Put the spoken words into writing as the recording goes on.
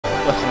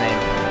what's the name?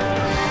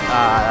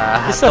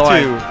 It's not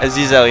too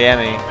Aziz El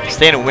Yami.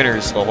 Staying at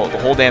winners the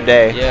whole damn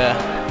day. Yeah.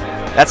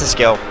 That's a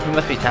skill. He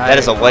must be tired. That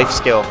is a life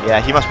skill.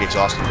 Yeah, he must be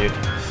exhausted, dude.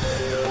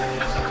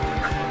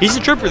 He's a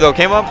trooper though.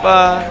 Came up,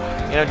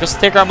 you know, just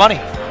to take our money.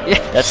 Yeah.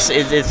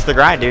 It's the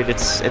grind, dude.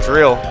 It's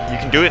real. You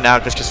can do it now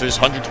just because there's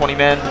 120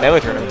 man melee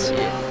tournaments.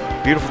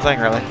 Yeah. Beautiful thing,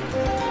 really.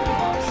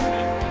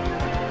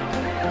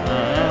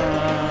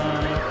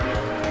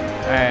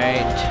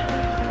 Alright.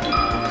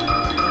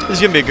 This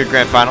is gonna be a good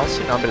grand finals.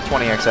 You know, a bit of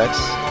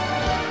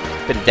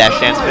 20xx, bit of dash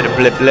dance, bit of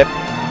blip blip.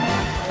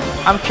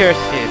 I'm curious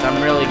to see this.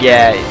 I'm really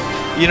curious.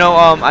 Yeah. You know,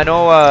 I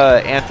know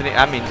Anthony.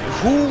 I mean,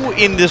 who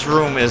in this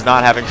room is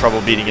not having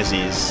trouble beating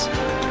Aziz?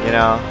 You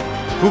know,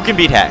 who can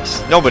beat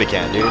Hex? Nobody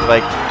can, dude.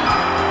 Like,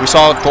 we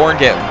saw Thorn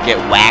get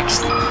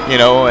waxed. You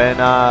know, and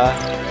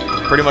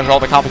pretty much all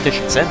the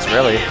competition since.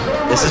 Really,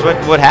 this is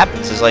what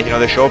happens. Is like, you know,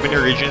 they show up in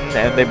your region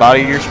and they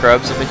body your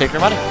scrubs and they take their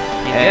money.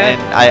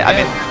 And I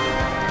mean,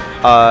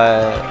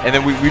 and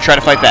then we try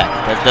to fight back.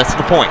 That's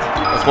the point.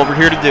 That's what we're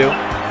here to do.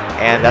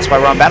 And that's why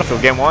we're on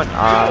Battlefield Game 1.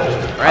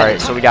 Alright,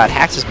 so we got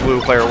Hax's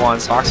blue, player 1,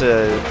 Slox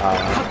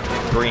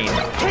green.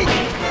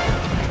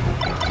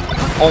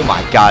 Oh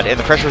my god, and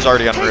the pressure is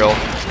already unreal.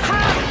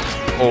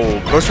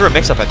 Oh, goes for a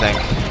mix-up, I think.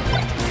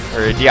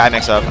 Or a DI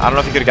mix-up. I don't know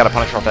if he could have got a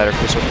punish off that or if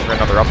he was looking for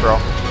another up throw.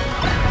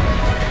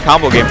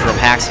 Combo game from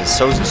Hax is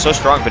so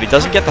strong, but he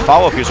doesn't get the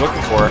follow-up he was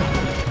looking for.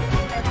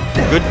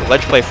 Good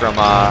ledge play from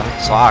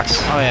Slox.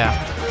 Oh, yeah.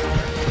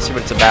 Let's see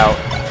what it's about.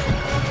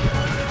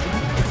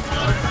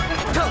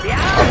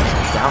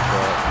 Down for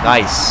it.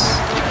 Nice.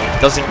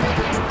 Doesn't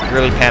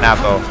really pan out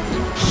though.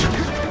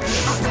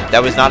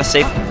 That was not a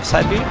safe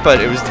side beat, but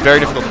it was very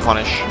difficult to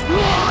punish.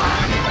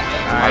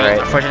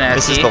 Alright.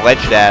 This is the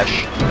ledge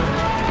dash,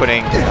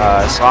 putting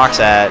Slox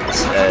at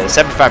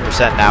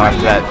 75% now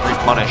after that brief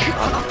punish.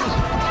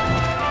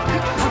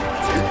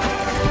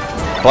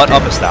 But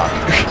up a stop.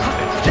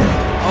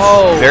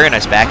 Oh. Very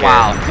nice back air.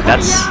 Wow.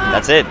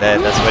 That's it.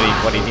 That's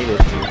what he needed.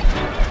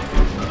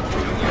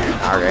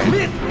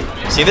 Alright.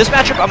 See, in this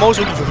matchup, I'm always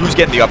looking for who's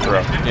getting the up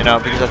throw, you know,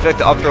 because I feel like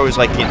the up throw is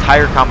like the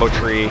entire combo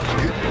tree.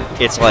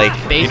 It's like,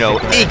 you know,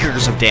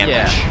 acres of damage.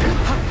 Yeah.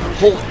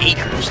 Whole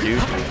acres,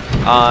 dude.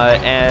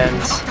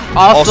 And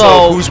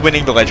also who's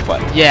winning the ledge play.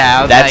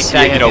 Yeah, that's,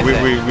 you know, we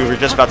were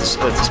just about to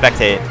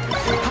spectate,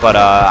 but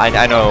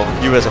I know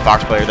you as a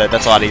Fox player,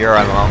 that's a lot of your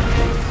MMO,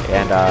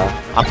 and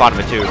I'm fond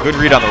of it too. Good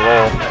read on the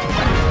roll.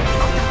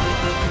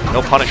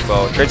 No punish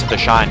though. Trades with the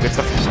shine. Good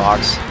stuff from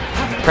Slox.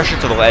 Pressure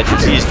to the ledge.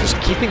 He's just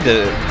keeping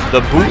the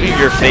boot in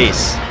your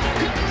face.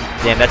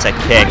 Damn, that's a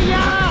kick.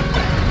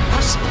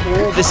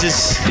 This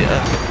is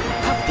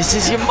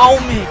your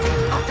moment.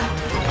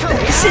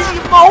 This is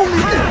your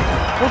moment.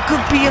 What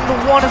could be in the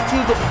one if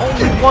you're the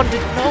only one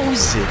that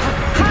knows it?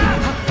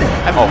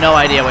 I have no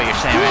idea what you're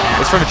saying right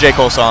now. It's from a J.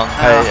 Cole song.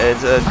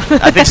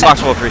 I think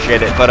Slox will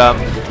appreciate it. But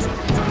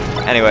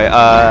anyway,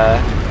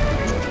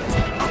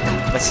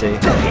 let's see.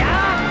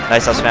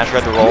 Nice up smash,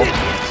 read the roll.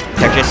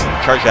 Tech Chase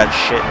charge that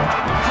shit.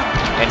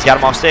 And he's got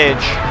him off stage.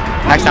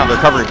 Hacks down the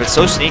recovery, but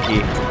so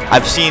sneaky.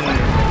 I've seen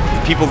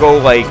people go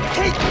like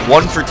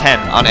 1 for 10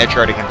 on edge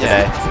guarding him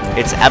today.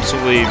 It's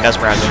absolutely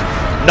mesmerizing.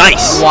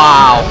 Nice!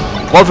 Wow.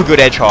 Love a good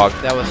edge hog.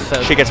 That was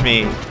so shit gets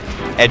me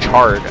edge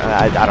hard.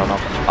 I don't know.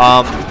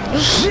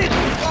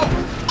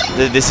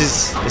 This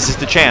is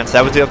the chance.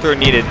 That was the up throw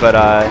needed, but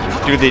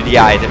due to the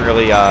DI, didn't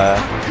really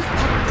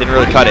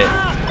cut it.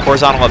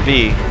 Horizontal up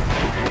B.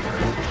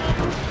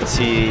 Let's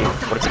see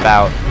what it's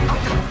about.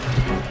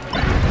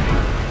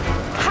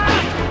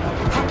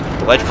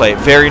 The ledge play,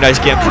 very nice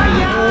game. I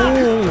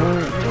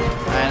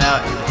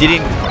know.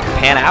 Didn't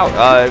pan out.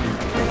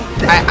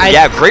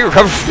 Yeah, great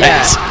recovery.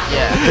 Yeah.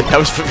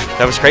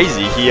 that was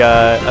crazy. He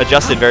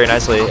adjusted very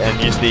nicely and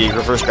used the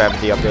reverse grab with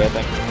the upgrade, I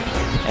think.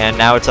 And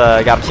now it's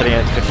got him sitting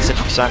at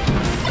 56%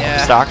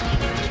 stock.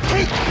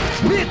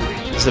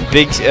 It's a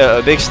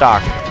big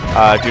stock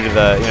due to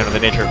the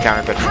nature of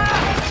counter, but.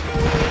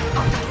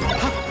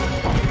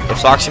 If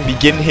Slox can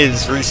begin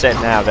his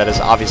reset now, that is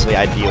obviously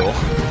ideal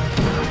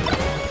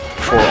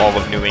for all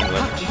of New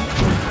England.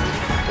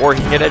 Or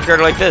he can get edge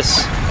guarded like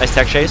this. Nice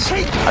tech chase.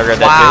 I read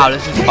that too. Wow,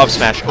 this is up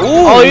smash.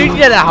 Ooh. Oh, you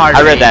did that hard.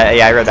 I read that.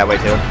 Yeah, I read that way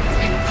too.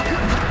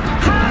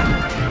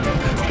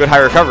 Good high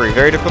recovery.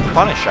 Very difficult to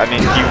punish. I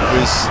mean, he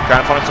was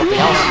trying to punish something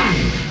else.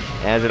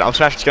 And an up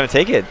smash is going to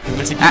take it.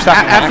 After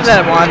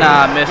that one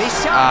miss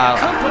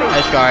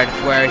edge guard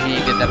where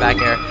he did that back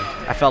air,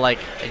 I felt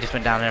like it just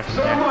went down there from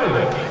there.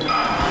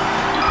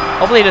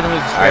 Hopefully he doesn't lose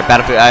the Alright,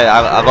 Battlefield.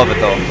 I love it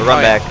though. The run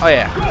back. Oh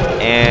yeah.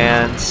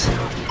 And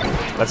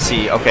let's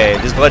see. Okay,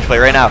 this is the ledge play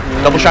right now.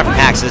 Double shot from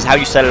Hax. This is how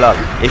you set it up.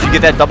 If you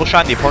get that double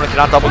shot, the opponent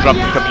cannot double jump.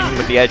 You come even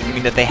with the edge,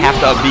 meaning that they have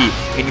to up B.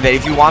 Meaning that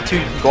if you want to,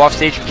 you can go off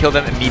stage and kill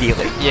them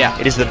immediately. Yeah.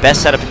 It is the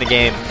best setup in the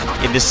game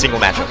in this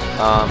single matchup.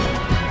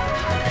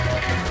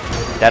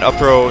 That up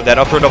throw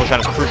double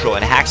shot is crucial,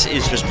 and Hax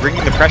is just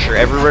bringing the pressure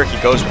everywhere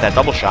he goes with that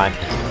double shot.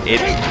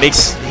 It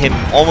makes him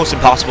almost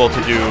impossible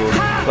to do,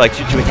 like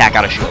to attack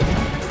out of shield.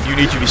 you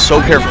need to be so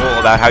careful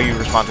about how you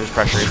respond to his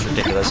pressure. It's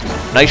ridiculous.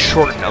 Nice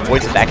short and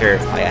avoids the back air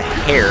by a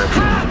hair.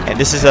 And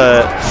this is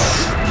a...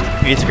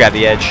 You need to grab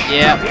the edge.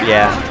 Yeah.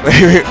 Yeah.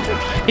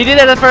 He did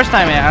it the first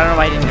time, man. I don't know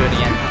why he didn't do it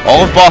again.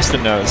 All of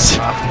Boston knows.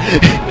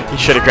 He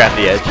should have grabbed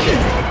the edge.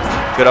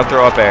 Good up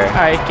throw up air.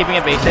 Alright, keeping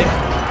it basic.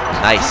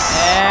 Nice.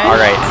 And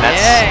Alright, and that's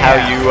how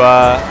you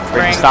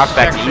bring Slox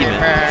back to even.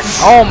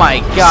 Oh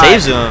my god.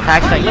 Saves him.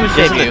 Hack's like, let me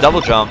save you. The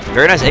double jump.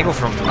 Very nice angle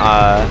from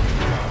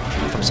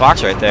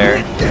Slox right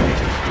there.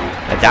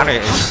 That downer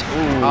is...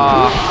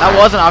 that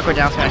was an awkward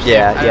down smash.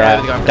 Yeah,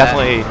 yeah. Really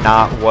Definitely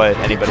not what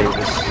anybody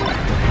was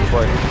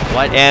for.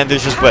 What? And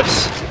there's just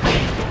whips.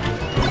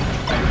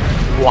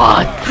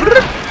 What?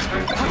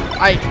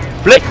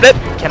 Blip, blip.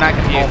 Cannot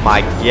confuse. Oh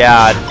my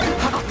god.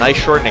 Nice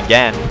shorten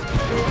again.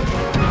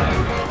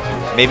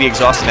 Maybe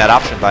exhausting that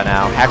option by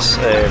now. Hack's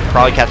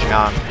probably catching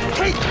on.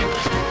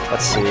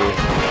 Let's see.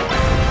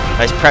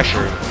 Nice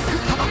pressure.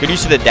 Good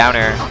use of the down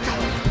air.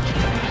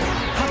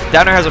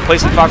 Down air has a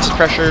place in Fox's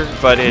pressure,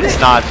 but it's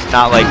not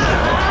like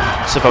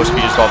supposed to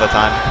be used all the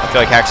time. I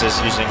feel like Hax is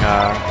using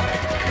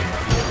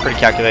pretty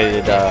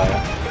calculated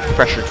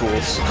pressure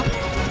tools.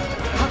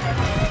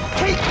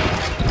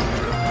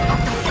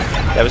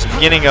 That was the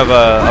beginning of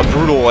a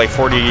brutal like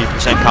 40%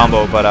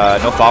 combo, but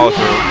no follow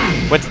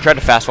through. Went to try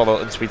to fast fall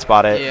and sweet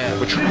spot it,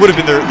 which would have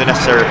been the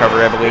necessary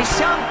recovery, I believe.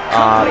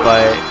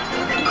 But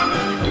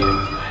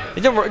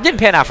it didn't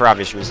pan out for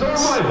obvious reasons.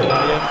 You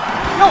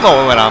don't know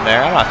what went on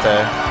there. I don't have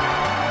to.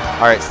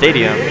 All right,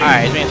 stadium. All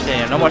right, he's being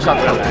stadium. No more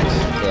soft comebacks.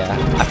 Yeah,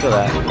 I feel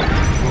that.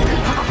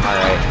 All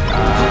right.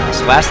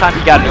 So last time he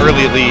got an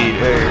early lead.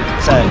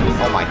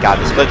 Oh my God,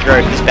 this ledge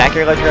guard, this back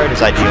air ledge guard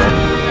is ideal.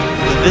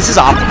 This is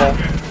optimal.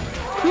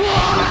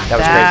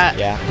 That was crazy.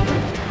 Yeah.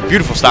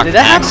 Beautiful stock. Dude,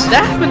 that's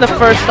been the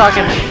first stock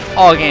in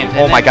all games.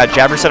 Oh my God,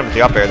 Jabber set him with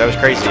the up air. That was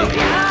crazy.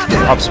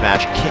 Up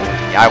smash.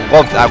 I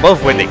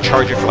love when they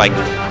charge it for like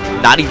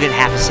not even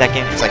half a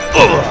second. It's like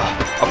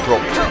up throw,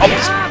 up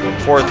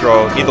forward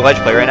throw. Need the ledge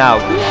play right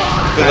now.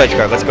 Good ledge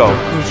guard. Let's go.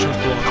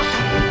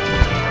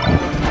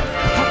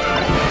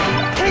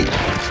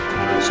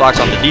 Slox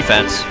on the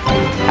defense.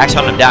 Hacks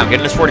on him down,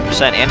 getting his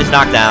 40% and his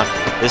knockdown.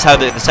 This is how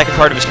the second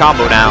part of his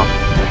combo now.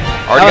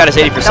 Already got his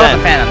 80%. That was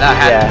a phantom. That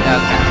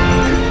was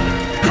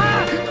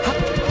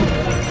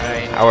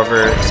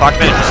However, Slox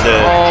manages to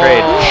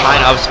trade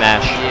shine up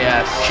smash.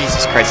 Yes.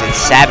 Jesus Christ, it's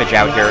savage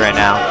out here right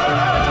now.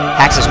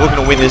 Hax is looking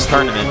to win this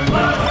tournament.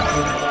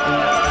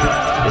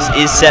 This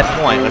is set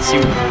point. Let's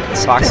see what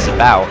Slox is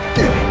about.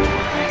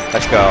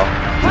 Let's go.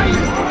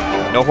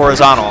 No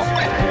horizontal.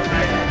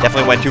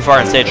 Definitely went too far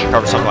on stage to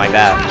cover something like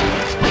that.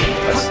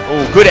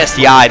 Oh, good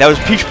SDI. That was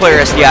Peach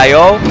player SDI.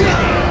 Oh.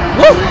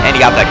 Woo! And he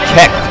got that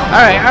kick.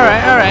 All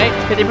right.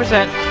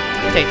 50%.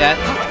 Take that.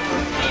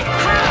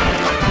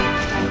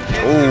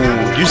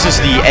 Oh, uses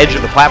the edge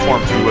of the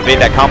platform to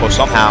evade that combo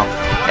somehow.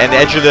 And the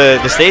edge of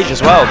the stage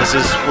as well. This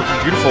is looking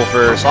beautiful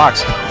for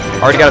Slox.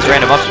 Already got his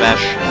random up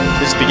smash.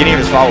 This is the beginning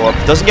of his follow-up.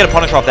 Doesn't get a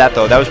punish off that,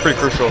 though. That was pretty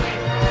crucial.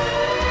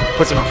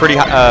 Puts him pretty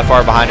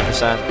far behind a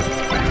percent.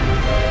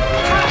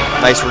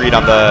 Nice read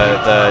on the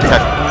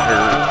tech,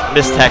 or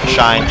mistech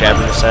shine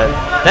Jabber just said.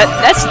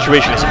 That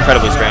situation is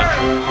incredibly strange.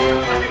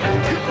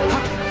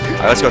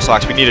 All right, let's go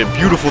Slox. We need a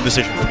beautiful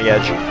decision from the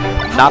edge.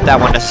 Not that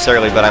one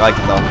necessarily, but I like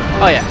it though.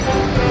 Oh yeah.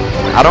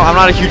 I'm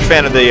not a huge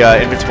fan of the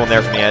invincible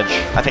nair from the edge.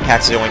 I think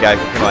Hack's the only guy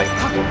who can like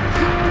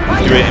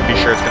do it and be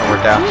sure it's gonna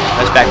work out.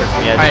 Nice backer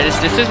from the edge. All right, this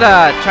is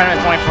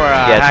tournament point for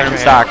tournament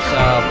stock.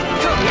 So.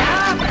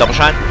 Double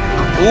shine.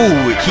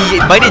 Ooh, he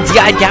might have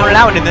DI'd down and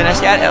out, and then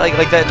like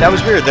that. That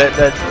was weird. That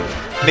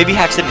maybe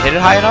Hax didn't hit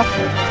it high enough,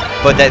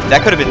 but that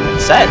could have been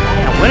set.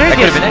 That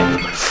could have been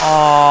it.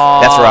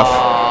 Oh. That's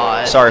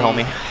rough. Sorry,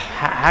 homie.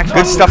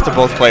 Good stuff to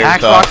both players.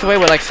 Hax walks away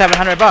with like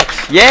 $700.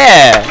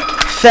 Yeah.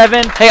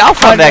 700. Hey, I'll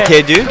fund that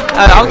kid, dude.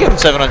 I'll give him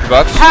 $700.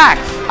 Hax.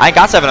 I ain't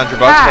got $700,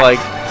 but like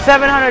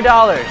 $700.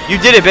 You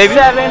did it, baby.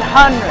 700.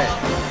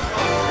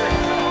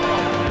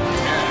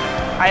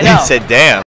 I know. He said, "Damn."